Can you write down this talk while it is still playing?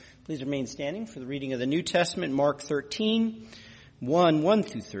Please remain standing for the reading of the New Testament, Mark 13, 1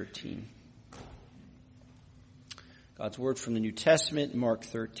 through 13. God's word from the New Testament, Mark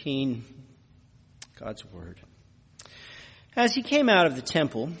 13, God's word. As he came out of the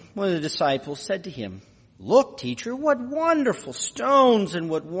temple, one of the disciples said to him, "Look, teacher, what wonderful stones and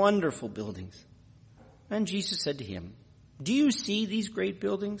what wonderful buildings." And Jesus said to him, "Do you see these great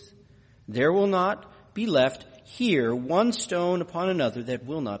buildings? There will not be left here one stone upon another that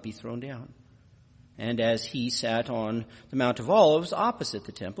will not be thrown down." And as he sat on the Mount of Olives opposite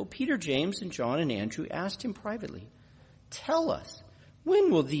the temple, Peter, James, and John and Andrew asked him privately, "Tell us, when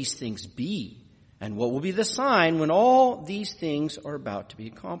will these things be? And what will be the sign when all these things are about to be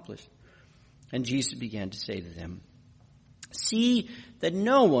accomplished?" And Jesus began to say to them, "See that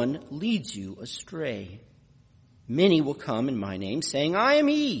no one leads you astray. Many will come in my name, saying, 'I am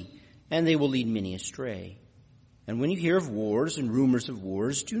he,' and they will lead many astray. And when you hear of wars and rumors of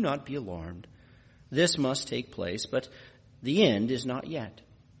wars, do not be alarmed. This must take place, but the end is not yet.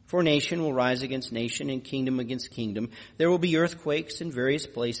 For nation will rise against nation and kingdom against kingdom. There will be earthquakes in various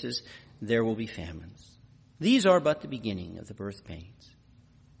places. There will be famines. These are but the beginning of the birth pains.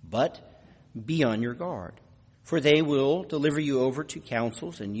 But be on your guard, for they will deliver you over to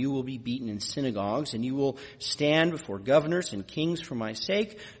councils, and you will be beaten in synagogues, and you will stand before governors and kings for my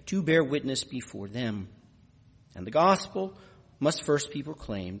sake to bear witness before them. And the gospel must first be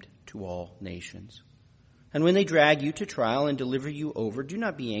proclaimed to all nations. And when they drag you to trial and deliver you over, do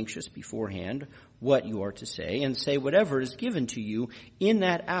not be anxious beforehand what you are to say, and say whatever is given to you in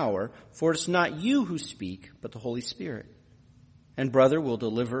that hour, for it's not you who speak, but the Holy Spirit. And brother will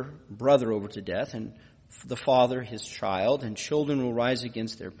deliver brother over to death, and the father his child, and children will rise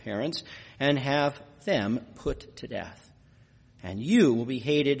against their parents and have them put to death. And you will be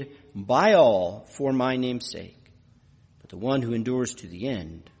hated by all for my name's sake. But the one who endures to the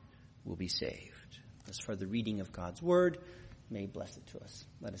end will be saved." As for the reading of God's word, may he bless it to us.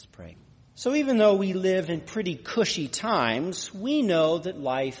 Let us pray. So even though we live in pretty cushy times, we know that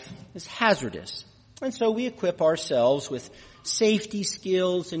life is hazardous. And so we equip ourselves with safety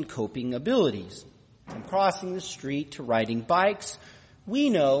skills and coping abilities. From crossing the street to riding bikes, we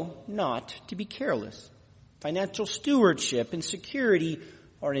know not to be careless. Financial stewardship and security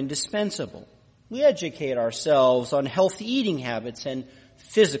are indispensable. We educate ourselves on healthy eating habits and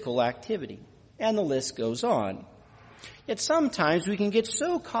physical activity, and the list goes on. Yet sometimes we can get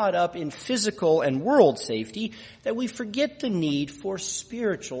so caught up in physical and world safety that we forget the need for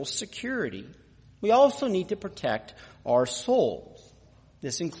spiritual security. We also need to protect our souls.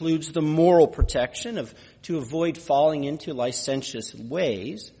 This includes the moral protection to avoid falling into licentious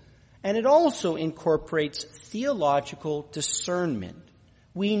ways, and it also incorporates theological discernment.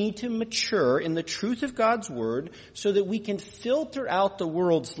 We need to mature in the truth of God's word so that we can filter out the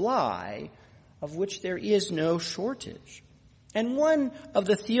world's lie, of which there is no shortage. And one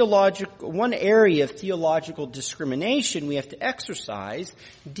area of theological discrimination we have to exercise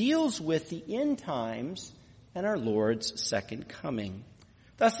deals with the end times and our Lord's second coming.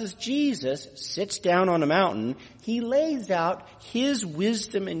 Thus, as Jesus sits down on a mountain, he lays out his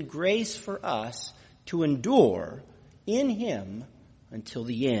wisdom and grace for us to endure in him until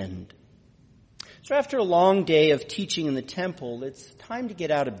the end. So after a long day of teaching in the temple, it's time to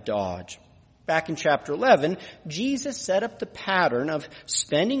get out of Dodge. Back in chapter 11, Jesus set up the pattern of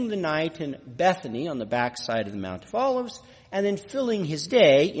spending the night in Bethany on the backside of the Mount of Olives, and then filling his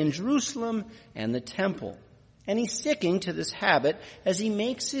day in Jerusalem and the temple. And he's sticking to this habit as he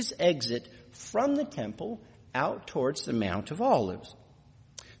makes his exit from the temple out towards the Mount of Olives.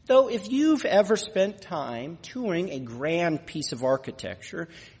 Though if you've ever spent time touring a grand piece of architecture,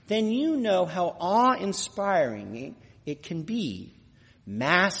 then you know how awe-inspiring it can be.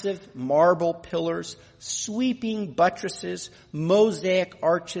 Massive marble pillars, sweeping buttresses, mosaic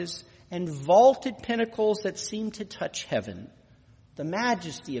arches, and vaulted pinnacles that seem to touch heaven. The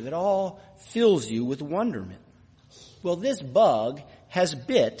majesty of it all fills you with wonderment. Well, this bug has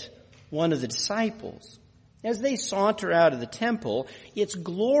bit one of the disciples. As they saunter out of the temple, its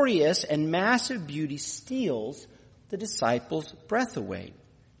glorious and massive beauty steals the disciples' breath away.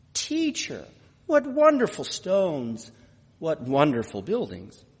 "Teacher, what wonderful stones, what wonderful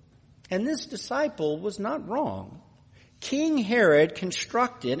buildings." And this disciple was not wrong. King Herod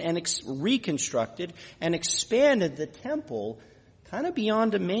constructed and reconstructed and expanded the temple kind of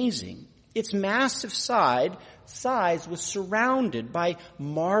beyond amazing. Its massive size was surrounded by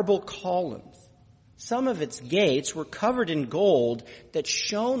marble columns. Some of its gates were covered in gold that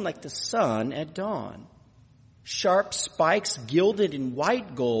shone like the sun at dawn. Sharp spikes gilded in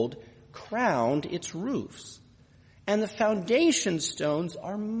white gold crowned its roofs. And the foundation stones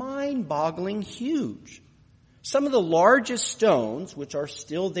are mind-boggling huge. Some of the largest stones, which are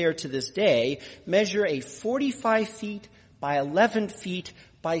still there to this day, measure a 45 feet by 11 feet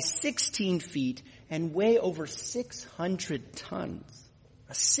by 16 feet and weigh over 600 tons.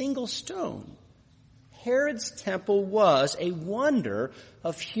 A single stone. Herod's temple was a wonder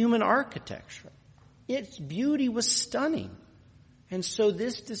of human architecture. Its beauty was stunning. And so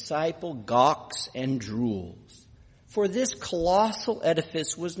this disciple gawks and drools. For this colossal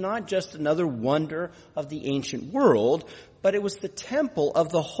edifice was not just another wonder of the ancient world, but it was the temple of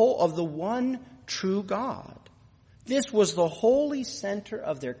the one true God. This was the holy center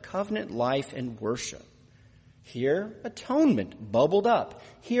of their covenant life and worship. Here, atonement bubbled up.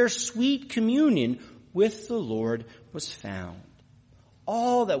 Here, sweet communion with the Lord was found.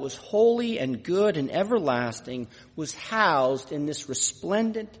 All that was holy and good and everlasting was housed in this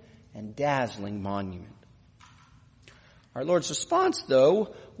resplendent and dazzling monument. Our Lord's response,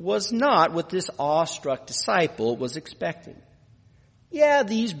 though, was not what this awestruck disciple was expecting. Yeah,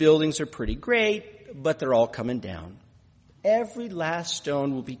 these buildings are pretty great, but they're all coming down. Every last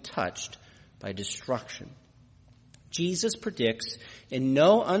stone will be touched by destruction. Jesus predicts in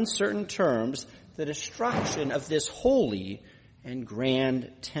no uncertain terms the destruction of this holy and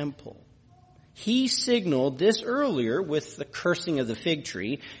grand temple. He signaled this earlier with the cursing of the fig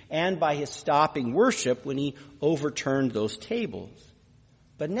tree and by his stopping worship when he overturned those tables.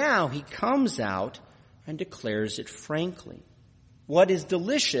 But now he comes out and declares it frankly. What is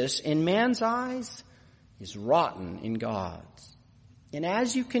delicious in man's eyes is rotten in God's. And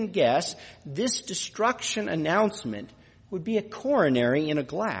as you can guess, this destruction announcement would be a coronary in a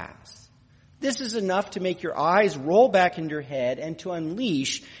glass. This is enough to make your eyes roll back in your head and to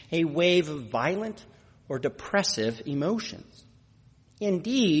unleash a wave of violent or depressive emotions.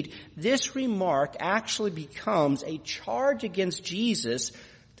 Indeed, this remark actually becomes a charge against Jesus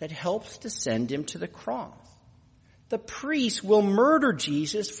that helps to send him to the cross. The priests will murder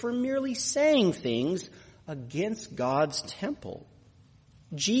Jesus for merely saying things against God's temple.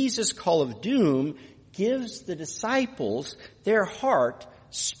 Jesus' call of doom gives the disciples their heart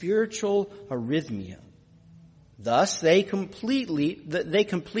spiritual arrhythmia. Thus, they complete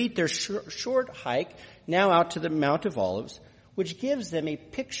their short hike now out to the Mount of Olives, which gives them a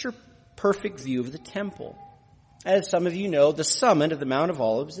picture-perfect view of the temple. As some of you know, the summit of the Mount of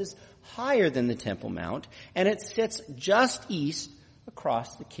Olives is higher than the Temple Mount, and it sits just east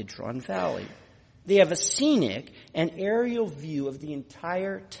across the Kidron Valley. They have a scenic and aerial view of the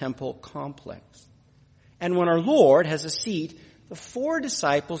entire temple complex. And when our Lord has a seat, the four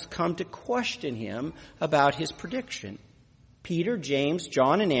disciples come to question him about his prediction. Peter, James,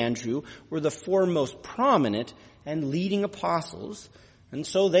 John, and Andrew were the four most prominent and leading apostles, and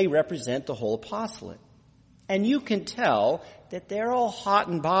so they represent the whole apostolate. And you can tell that they're all hot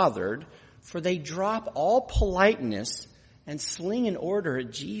and bothered, for they drop all politeness and sling an order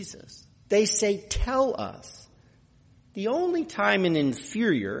at Jesus. They say, "Tell us." The only time an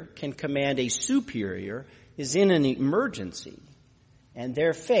inferior can command a superior is in an emergency, and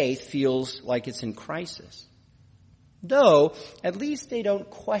their faith feels like it's in crisis. Though, at least they don't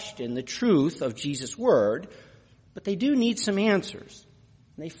question the truth of Jesus' word, but they do need some answers.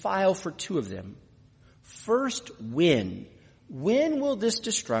 And they file for two of them. First, when? When will this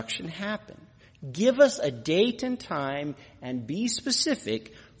destruction happen? Give us a date and time and be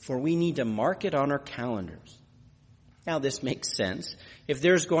specific, for we need to mark it on our calendars. Now, this makes sense. If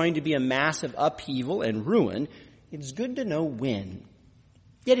there's going to be a massive upheaval and ruin, it's good to know when.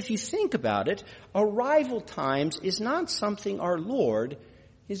 Yet if you think about it, arrival times is not something our Lord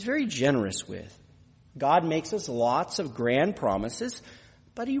is very generous with. God makes us lots of grand promises,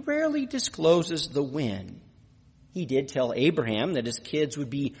 but he rarely discloses the when. He did tell Abraham that his kids would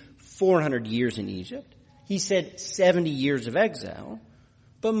be 400 years in Egypt. He said 70 years of exile.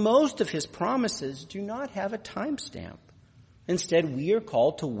 But most of his promises do not have a timestamp. Instead, we are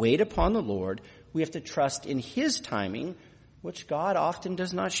called to wait upon the Lord. We have to trust in his timing, which God often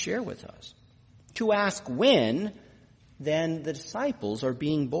does not share with us. To ask when, then the disciples are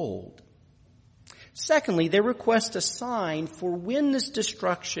being bold. Secondly, they request a sign for when this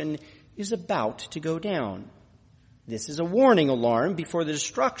destruction is about to go down. This is a warning alarm before the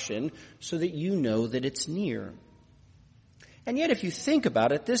destruction so that you know that it's near. And yet, if you think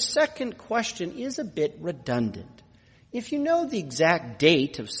about it, this second question is a bit redundant. If you know the exact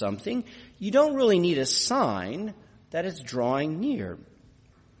date of something, you don't really need a sign that it's drawing near.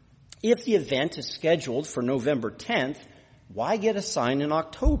 If the event is scheduled for November 10th, why get a sign in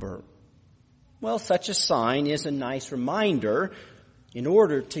October? Well, such a sign is a nice reminder in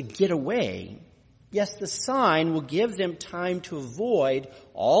order to get away. Yes, the sign will give them time to avoid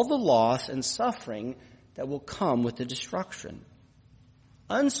all the loss and suffering that will come with the destruction.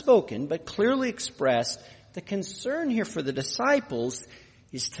 Unspoken, but clearly expressed, the concern here for the disciples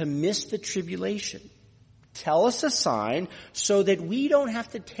is to miss the tribulation. Tell us a sign so that we don't have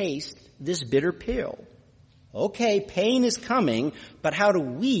to taste this bitter pill. Okay, pain is coming, but how do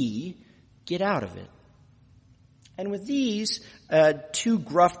we get out of it? And with these two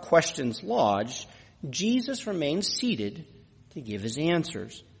gruff questions lodged, Jesus remains seated to give his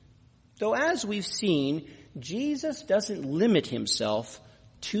answers. Though as we've seen, Jesus doesn't limit himself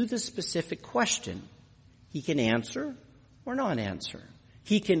to the specific question. He can answer or not answer.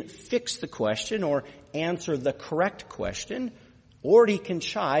 He can fix the question or answer the correct question, or he can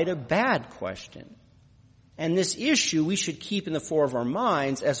chide a bad question. And this issue we should keep in the fore of our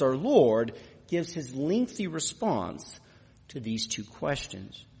minds as our Lord gives his lengthy response to these two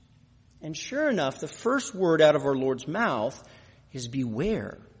questions. And sure enough, the first word out of our Lord's mouth is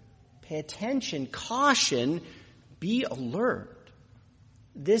beware. Pay attention, caution, be alert.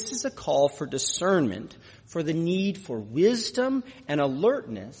 This is a call for discernment, for the need for wisdom and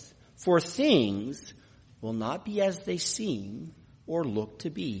alertness, for things will not be as they seem or look to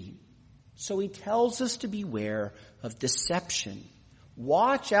be. So he tells us to beware of deception.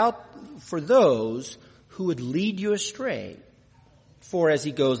 Watch out for those who would lead you astray. For as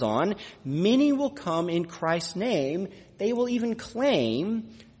he goes on, many will come in Christ's name. They will even claim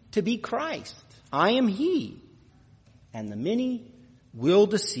to be Christ. I am he. And the many will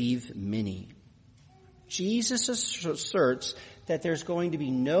deceive many. Jesus asserts that there's going to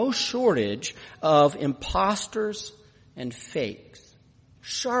be no shortage of imposters and fakes.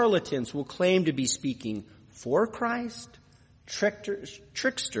 Charlatans will claim to be speaking for Christ.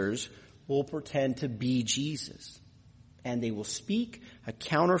 Tricksters will pretend to be Jesus. And they will speak a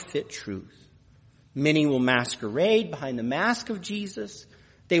counterfeit truth. Many will masquerade behind the mask of Jesus.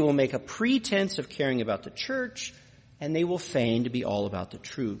 They will make a pretense of caring about the church, and they will feign to be all about the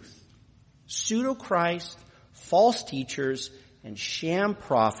truth. Pseudo-Christ, false teachers, and sham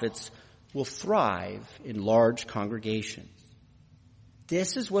prophets will thrive in large congregations.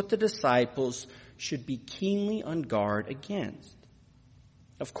 This is what the disciples should be keenly on guard against.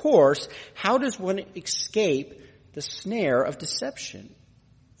 Of course, how does one escape the snare of deception?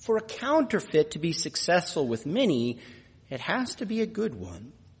 For a counterfeit to be successful with many, it has to be a good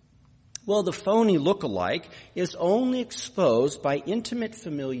one. Well, the phony look-alike is only exposed by intimate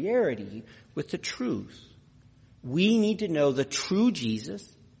familiarity with the truth. We need to know the true Jesus.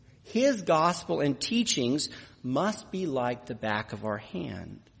 His gospel and teachings must be like the back of our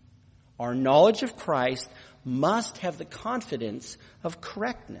hand. Our knowledge of Christ must have the confidence of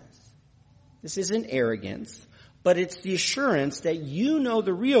correctness. This isn't arrogance, but it's the assurance that you know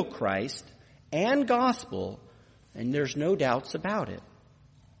the real Christ and gospel, and there's no doubts about it.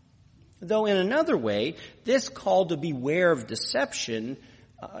 Though in another way, this call to beware of deception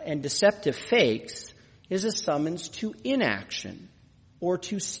and deceptive fakes is a summons to inaction or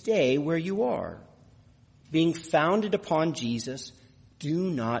to stay where you are. Being founded upon Jesus, do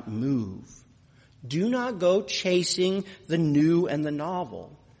not move. Do not go chasing the new and the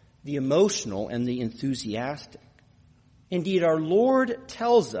novel, the emotional and the enthusiastic. Indeed, our Lord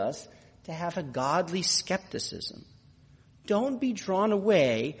tells us to have a godly skepticism. Don't be drawn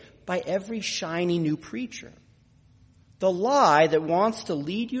away by every shiny new preacher. The lie that wants to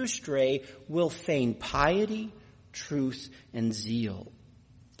lead you astray will feign piety, truth, and zeal.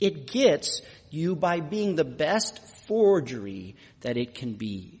 It gets you by being the best forgery that it can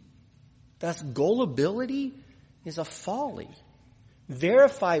be. Thus, gullibility is a folly.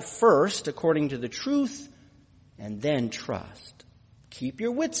 Verify first according to the truth, and then trust. Keep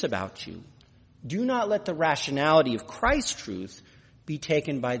your wits about you. Do not let the rationality of Christ's truth be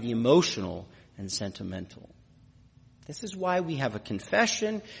taken by the emotional and sentimental. This is why we have a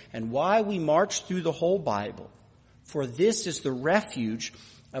confession and why we march through the whole Bible. For this is the refuge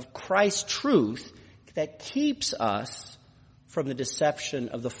of Christ's truth that keeps us from the deception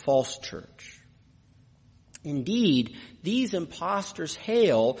of the false church. Indeed, these impostors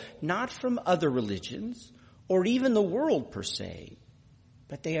hail not from other religions or even the world per se,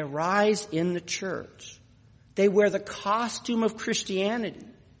 but they arise in the church. They wear the costume of Christianity,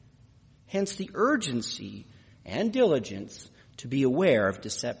 hence the urgency and diligence to be aware of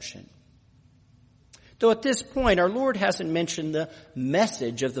deception. Though at this point, our Lord hasn't mentioned the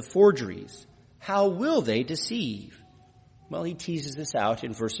message of the forgeries. How will they deceive? Well, he teases this out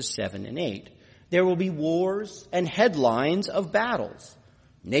in verses 7 and 8. There will be wars and headlines of battles.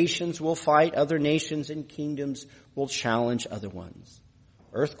 Nations will fight other nations and kingdoms will challenge other ones.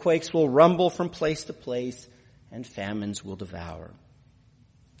 Earthquakes will rumble from place to place, and famines will devour.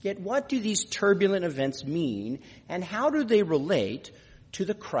 Yet what do these turbulent events mean, and how do they relate to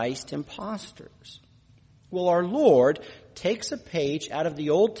the Christ impostors? Well, our Lord takes a page out of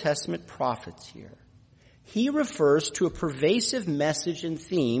the Old Testament prophets here. He refers to a pervasive message and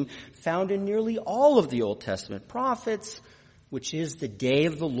theme found in nearly all of the Old Testament prophets, which is the day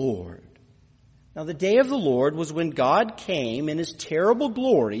of the Lord. Now, the day of the Lord was when God came in his terrible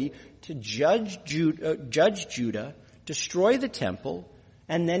glory to judge Judah, destroy the temple,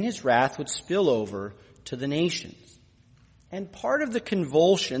 and then his wrath would spill over to the nations. And part of the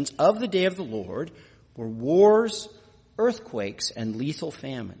convulsions of the day of the Lord were wars, earthquakes, and lethal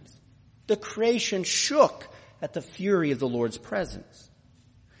famines. The creation shook at the fury of the Lord's presence.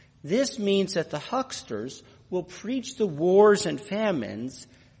 This means that the hucksters will preach the wars and famines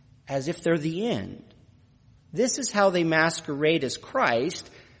as if they're the end. This is how they masquerade as Christ.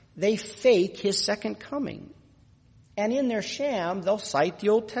 They fake his second coming. And in their sham, they'll cite the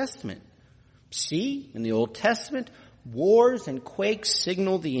Old Testament. See, in the Old Testament, wars and quakes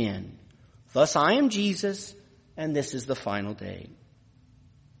signal the end. Thus I am Jesus, and this is the final day.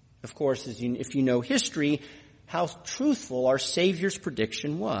 Of course, if you know history, how truthful our Savior's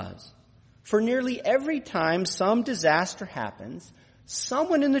prediction was. For nearly every time some disaster happens,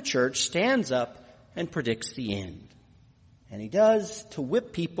 someone in the church stands up and predicts the end. And he does to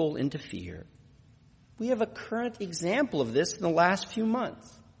whip people into fear. We have a current example of this in the last few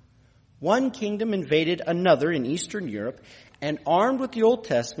months. One kingdom invaded another in Eastern Europe, and armed with the Old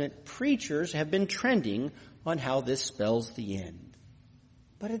Testament, preachers have been trending on how this spells the end.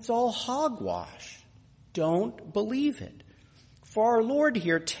 But it's all hogwash. Don't believe it. For our Lord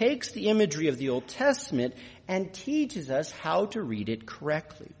here takes the imagery of the Old Testament and teaches us how to read it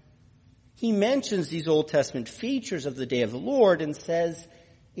correctly. He mentions these Old Testament features of the day of the Lord and says,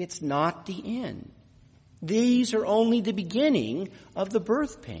 it's not the end. These are only the beginning of the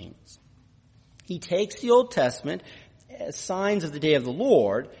birth pains. He takes the Old Testament as signs of the day of the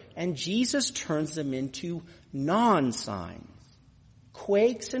Lord, and Jesus turns them into non-signs.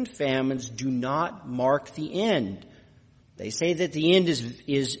 Quakes and famines do not mark the end. They say that the end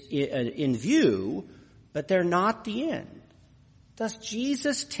is in view, but they're not the end. Thus,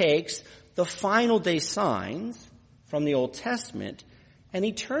 Jesus takes the final day signs from the Old Testament and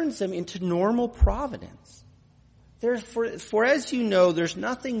he turns them into normal providence. For as you know, there's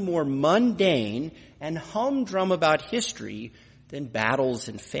nothing more mundane and humdrum about history than battles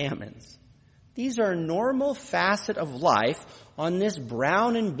and famines. These are a normal facet of life on this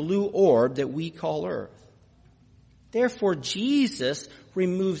brown and blue orb that we call Earth. Therefore, Jesus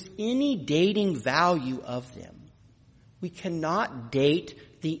removes any dating value of them. We cannot date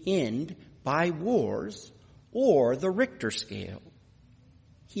the end by wars or the Richter scale.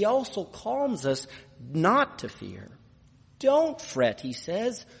 He also calms us not to fear. Don't fret, he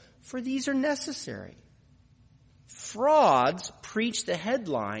says, for these are necessary. Frauds preach the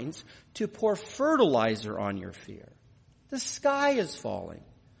headlines to pour fertilizer on your fear. The sky is falling.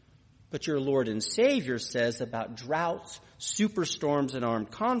 But your Lord and Savior says about droughts, superstorms, and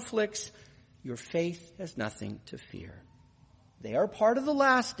armed conflicts, your faith has nothing to fear. They are part of the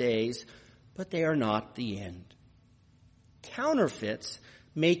last days, but they are not the end. Counterfeits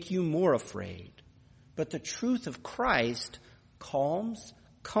make you more afraid, but the truth of Christ calms,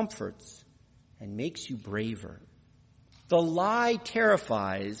 comforts, and makes you braver. The lie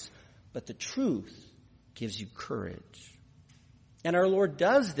terrifies, but the truth gives you courage. And our Lord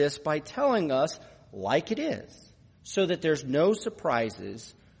does this by telling us like it is, so that there's no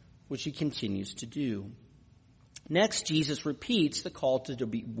surprises, which he continues to do. Next, Jesus repeats the call to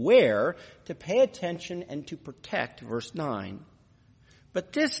beware, to pay attention, and to protect, verse 9.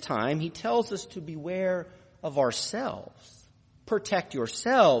 But this time, he tells us to beware of ourselves. Protect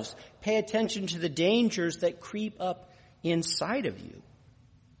yourselves. Pay attention to the dangers that creep up inside of you.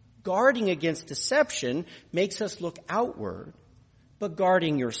 Guarding against deception makes us look outward, but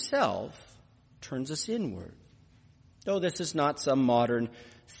guarding yourself turns us inward. Though this is not some modern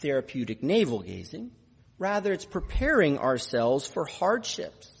therapeutic navel-gazing, rather it's preparing ourselves for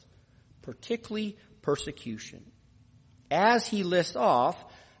hardships, particularly persecution. As he lists off,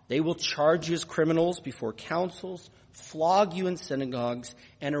 they will charge you as criminals before councils, flog you in synagogues,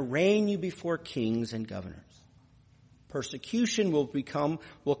 and arraign you before kings and governors. Persecution will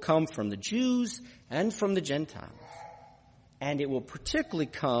come from the Jews and from the Gentiles. And it will particularly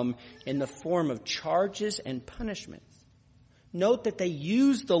come in the form of charges and punishments. Note that they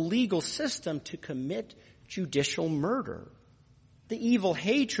use the legal system to commit judicial murder. The evil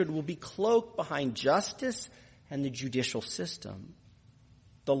hatred will be cloaked behind justice and the judicial system.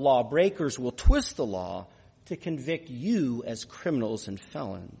 The lawbreakers will twist the law to convict you as criminals and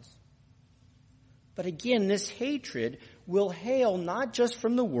felons. But again, this hatred will hail not just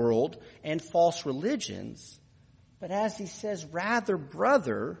from the world and false religions, but as he says, rather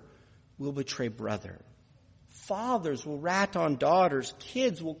brother will betray brother. Fathers will rat on daughters.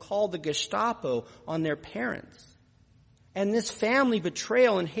 Kids will call the Gestapo on their parents. And this family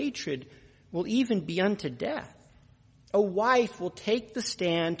betrayal and hatred will even be unto death. A wife will take the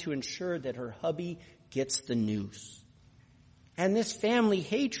stand to ensure that her hubby gets the noose. And this family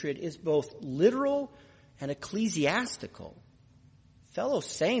hatred is both literal and ecclesiastical. Fellow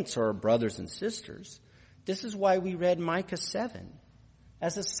saints are our brothers and sisters. This is why we read Micah 7.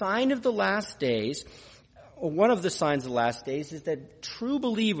 As a sign of the last days, or one of the signs of the last days, is that true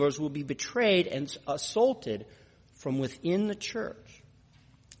believers will be betrayed and assaulted from within the church.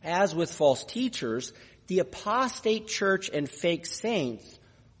 As with false teachers, the apostate church and fake saints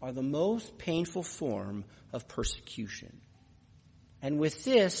are the most painful form of persecution. And with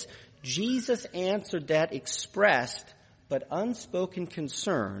this, Jesus answered that expressed but unspoken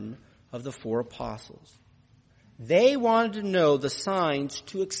concern of the 4 apostles. They wanted to know the signs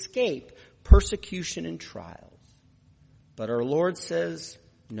to escape persecution and trials. But our Lord says,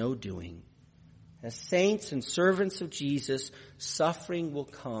 no doing. As saints and servants of Jesus, suffering will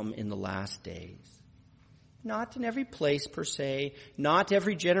come in the last days. Not in every place per se, not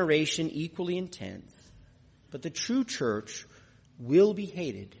every generation equally intense, but the true church will be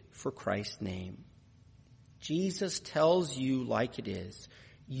hated for Christ's name. Jesus tells you like it is.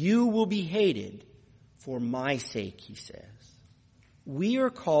 You will be hated for my sake, he says. We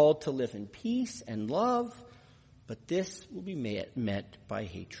are called to live in peace and love, but this will be met by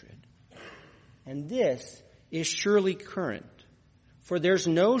hatred. And this is surely current, for there's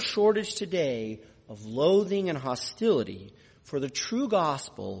no shortage today of loathing and hostility for the true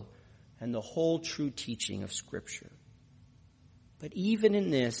gospel and the whole true teaching of Scripture. But even in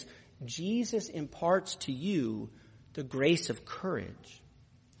this, Jesus imparts to you the grace of courage.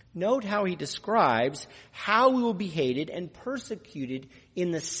 Note how he describes how we will be hated and persecuted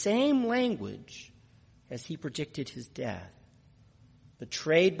in the same language as he predicted his death.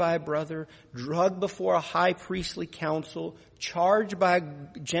 Betrayed by a brother, drugged before a high priestly council, charged by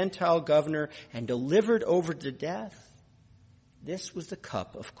a Gentile governor, and delivered over to death. This was the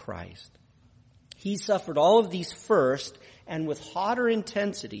cup of Christ. He suffered all of these first and with hotter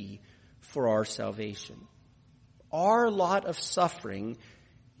intensity for our salvation. Our lot of suffering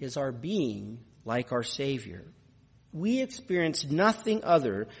is our being like our Savior. We experience nothing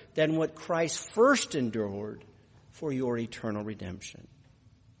other than what Christ first endured for your eternal redemption.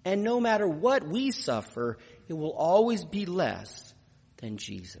 And no matter what we suffer, it will always be less than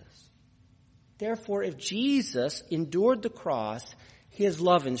Jesus. Therefore, if Jesus endured the cross, his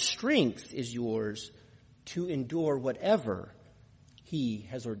love and strength is yours to endure whatever he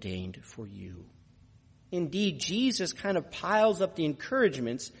has ordained for you. Indeed, Jesus kind of piles up the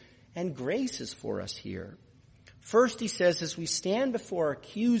encouragements and graces for us here. First, he says, as we stand before our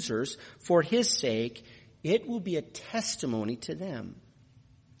accusers for his sake, it will be a testimony to them.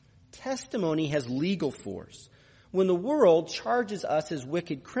 Testimony has legal force. When the world charges us as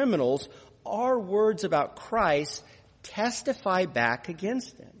wicked criminals, our words about Christ testify back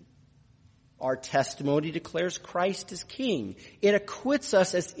against them. Our testimony declares Christ as King. It acquits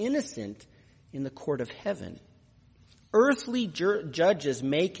us as innocent in the court of heaven. Earthly judges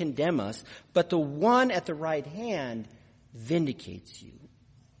may condemn us, but the one at the right hand vindicates you.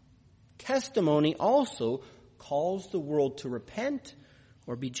 Testimony also calls the world to repent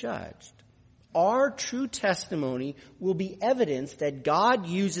or be judged. Our true testimony will be evidence that God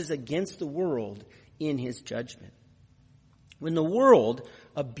uses against the world in his judgment. When the world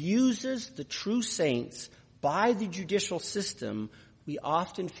abuses the true saints by the judicial system, we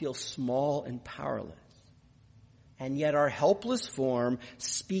often feel small and powerless. And yet our helpless form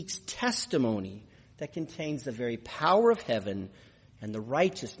speaks testimony that contains the very power of heaven and the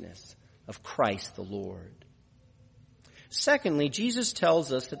righteousness of Christ the Lord. Secondly, Jesus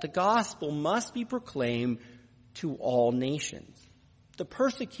tells us that the gospel must be proclaimed to all nations. The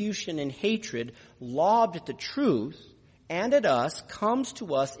persecution and hatred lobbed at the truth and at us comes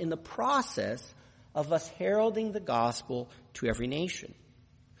to us in the process of us heralding the gospel to every nation.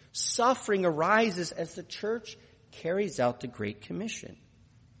 Suffering arises as the church carries out the Great Commission.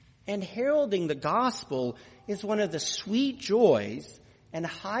 And heralding the gospel is one of the sweet joys and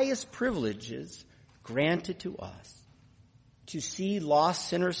highest privileges granted to us. To see lost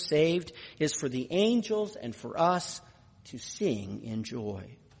sinners saved is for the angels and for us to sing in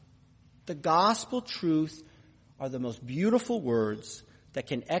joy. The gospel truth are the most beautiful words that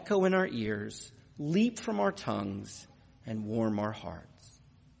can echo in our ears, leap from our tongues, and warm our hearts.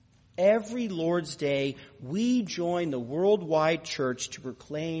 Every Lord's Day, we join the worldwide church to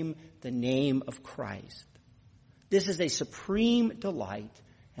proclaim the name of Christ. This is a supreme delight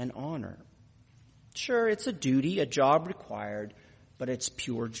and honor. Sure, it's a duty, a job required, but it's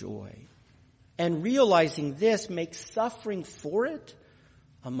pure joy. And realizing this makes suffering for it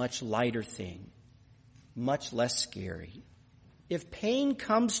a much lighter thing, much less scary. If pain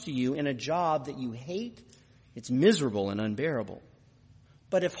comes to you in a job that you hate, it's miserable and unbearable.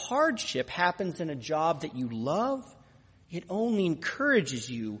 But if hardship happens in a job that you love, it only encourages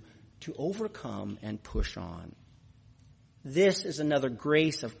you to overcome and push on. This is another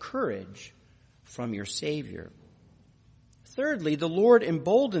grace of courage from your Savior. Thirdly, the Lord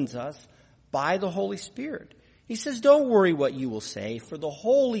emboldens us by the Holy Spirit. He says, don't worry what you will say, for the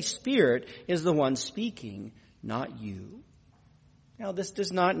Holy Spirit is the one speaking, not you. Now, this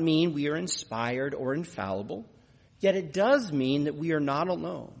does not mean we are inspired or infallible, yet it does mean that we are not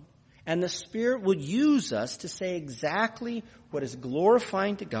alone. And the Spirit will use us to say exactly what is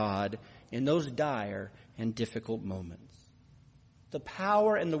glorifying to God in those dire and difficult moments. The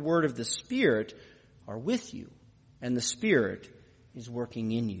power and the word of the Spirit are with you, and the Spirit is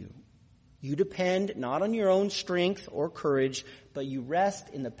working in you. You depend not on your own strength or courage, but you rest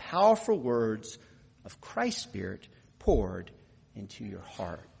in the powerful words of Christ's Spirit poured into your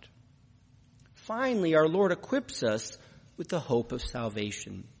heart. Finally, our Lord equips us with the hope of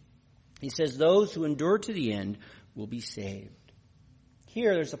salvation. He says, those who endure to the end will be saved.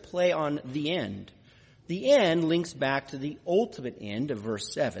 Here, there's a play on the end. The end links back to the ultimate end of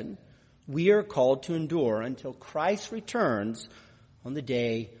verse 7. We are called to endure until Christ returns on the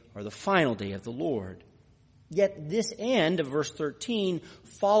day or the final day of the Lord. Yet this end of verse 13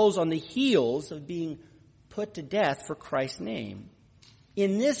 follows on the heels of being put to death for Christ's name.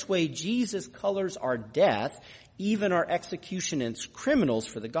 In this way, Jesus colors our death, even our execution as criminals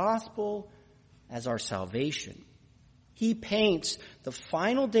for the gospel, as our salvation. He paints the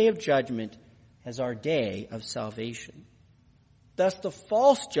final day of judgment as our day of salvation. Thus, the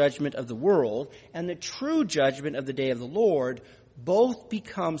false judgment of the world and the true judgment of the day of the Lord both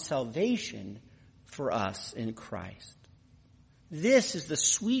become salvation for us in Christ. This is the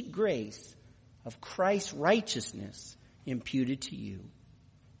sweet grace of Christ's righteousness imputed to you.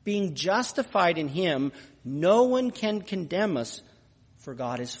 Being justified in him, no one can condemn us, for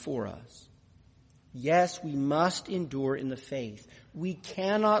God is for us. Yes, we must endure in the faith. We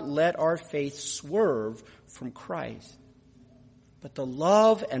cannot let our faith swerve from Christ. But the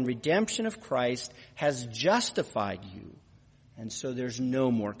love and redemption of Christ has justified you, and so there's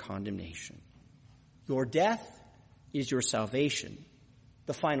no more condemnation. Your death is your salvation.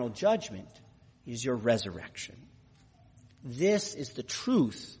 The final judgment is your resurrection. This is the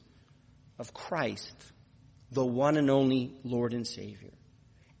truth of Christ, the one and only Lord and Savior.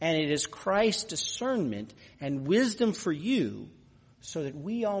 And it is Christ's discernment and wisdom for you so that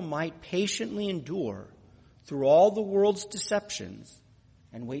we all might patiently endure through all the world's deceptions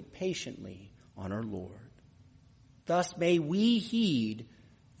and wait patiently on our Lord. Thus may we heed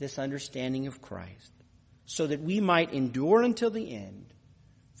this understanding of Christ so that we might endure until the end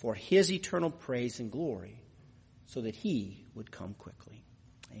for his eternal praise and glory so that he would come quickly.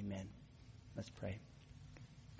 Amen. Let's pray.